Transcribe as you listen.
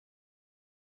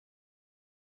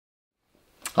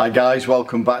Hi guys,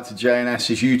 welcome back to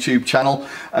J&S's YouTube channel.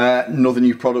 Another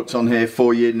new product on here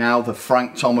for you now, the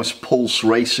Frank Thomas Pulse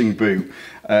Racing Boot.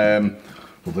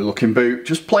 Lovely looking boot,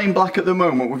 just plain black at the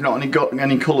moment. We've not got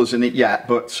any colours in it yet,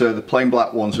 but the plain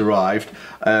black one's arrived.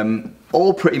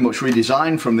 All pretty much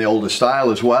redesigned from the older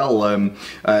style as well.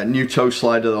 New toe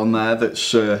slider on there,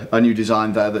 that's a new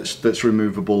design there that's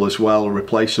removable as well, or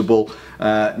replaceable.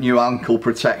 New ankle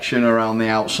protection around the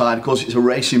outside. Of course, it's a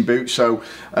racing boot, so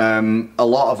a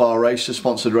lot of our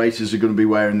sponsored racers are going to be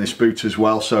wearing this boot as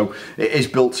well. So it is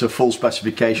built to full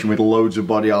specification with loads of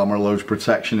body armour, loads of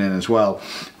protection in as well.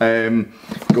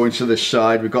 Going to this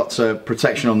side, we've got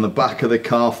protection on the back of the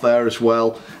calf there as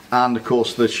well, and of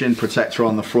course the shin protector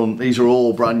on the front. These are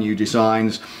all brand new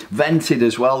designs, vented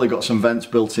as well. They've got some vents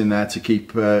built in there to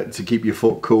keep your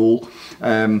foot cool.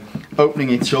 Opening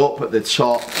it up at the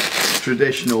top,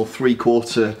 traditional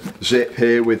 3/4 zip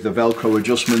here with the Velcro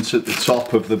adjustments at the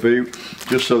top of the boot,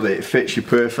 just so that it fits you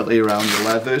perfectly around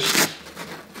your leathers.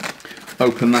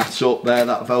 Open that up there,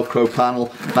 that Velcro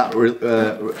panel,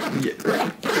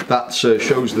 that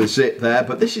shows the zip there,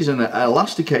 but this is an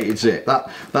elasticated zip.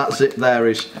 That zip there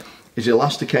is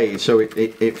elasticated, so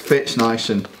it fits nice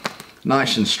and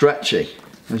stretchy,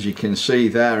 as you can see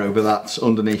there over that,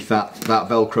 underneath that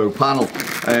Velcro panel.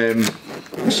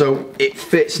 So it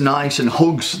fits nice and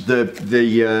hugs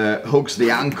the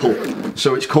ankle,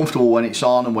 so it's comfortable when it's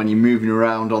on and when you're moving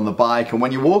around on the bike, and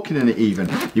when you're walking in it even,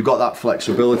 you've got that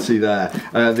flexibility there.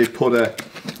 They've put a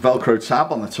Velcro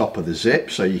tab on the top of the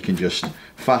zip, so you can just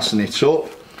fasten it up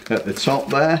at the top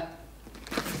there.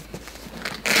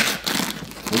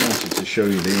 I wanted to show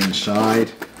you the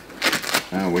inside.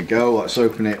 There we go, let's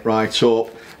open it right up.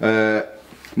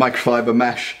 Microfiber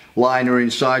mesh liner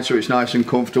inside, so it's nice and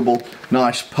comfortable.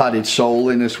 Nice padded sole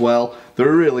in as well. They're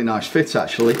a really nice fit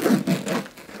actually.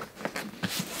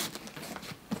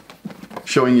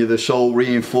 Showing you the sole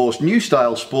reinforced new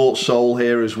style sports sole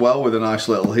here as well, with a nice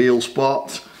little heel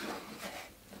spot.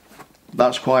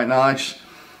 That's quite nice.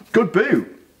 Good boot.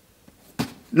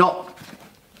 Not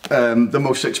the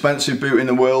most expensive boot in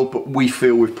the world, but we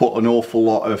feel we've put an awful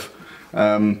lot of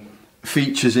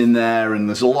features in there, and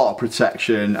there's a lot of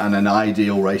protection and an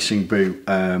ideal racing boot.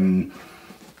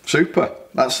 Super.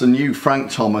 That's the new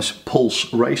Frank Thomas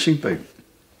Pulse Racing Boot.